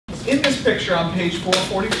in this picture on page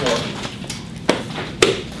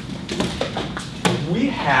 444, we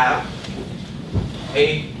have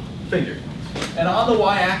a figure. And on the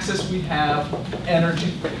y-axis, we have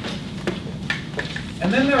energy.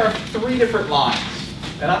 And then there are 3 different lines.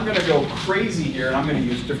 And I'm going to go crazy here, and I'm going to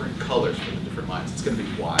use different colors for the different lines. It's going to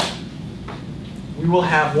be wild. We will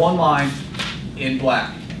have one line in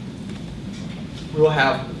black. We will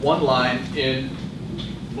have one line in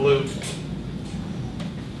blue.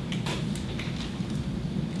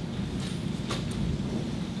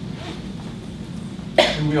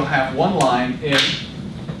 And we'll have one line in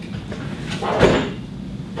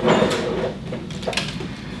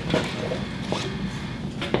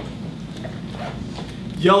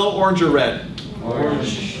yellow, orange, or red?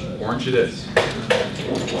 Orange. Orange it is.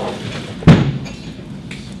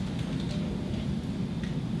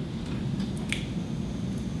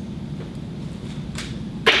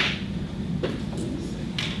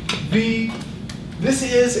 This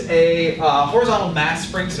is a horizontal mass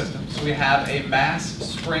spring system. So we have a mass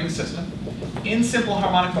spring system in simple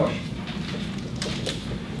harmonic motion.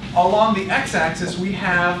 Along the x-axis, we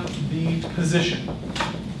have the position.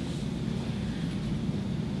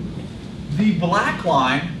 The black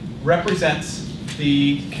line represents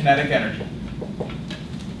the kinetic energy.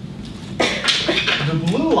 The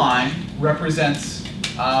blue line represents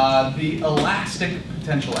the elastic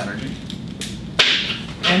potential energy.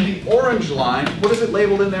 And the orange line, what is it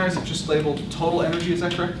labeled in there? Is it just labeled total energy? Is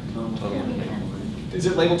that correct? Total. Is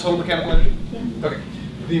it labeled total mechanical energy? Yeah. Okay.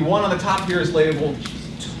 The one on the top here is labeled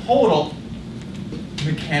total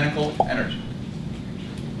mechanical energy.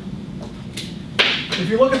 If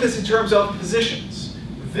you look at this in terms of positions,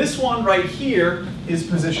 this one right here is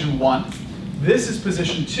position 1, this is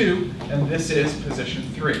position 2, and this is position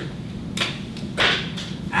 3.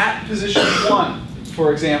 At position 1,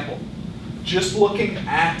 for example, just looking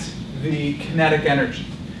at the kinetic energy,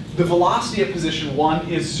 the velocity at position 1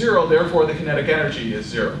 is 0, therefore the kinetic energy is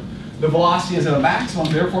 0. The velocity is at a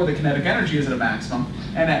maximum, therefore the kinetic energy is at a maximum.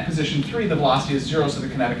 And at position 3, the velocity is 0, so the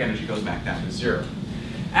kinetic energy goes back down to 0.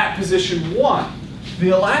 At position 1, the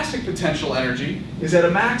elastic potential energy is at a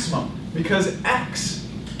maximum because x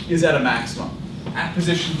is at a maximum. At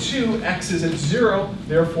position 2, x is at 0,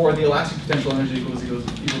 therefore the elastic potential energy equal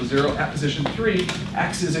to 0. At position 3,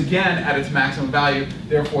 x is again at its maximum value,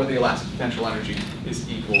 therefore the elastic potential energy is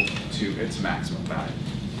equal to its maximum value.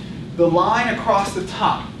 The line across the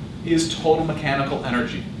top is total mechanical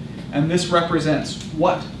energy. And this represents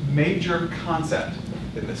what major concept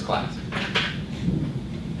in this class?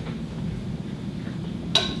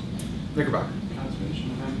 Knickerbocker.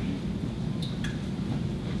 Conservation of energy.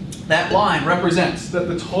 That line represents that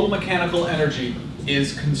the total mechanical energy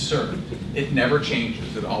is conserved. It never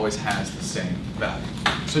changes. It always has the same value.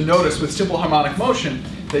 So notice with simple harmonic motion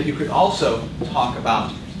that you could also talk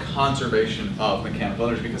about conservation of mechanical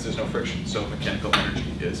energy because there's no friction. So mechanical energy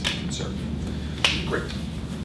is conserved. Great.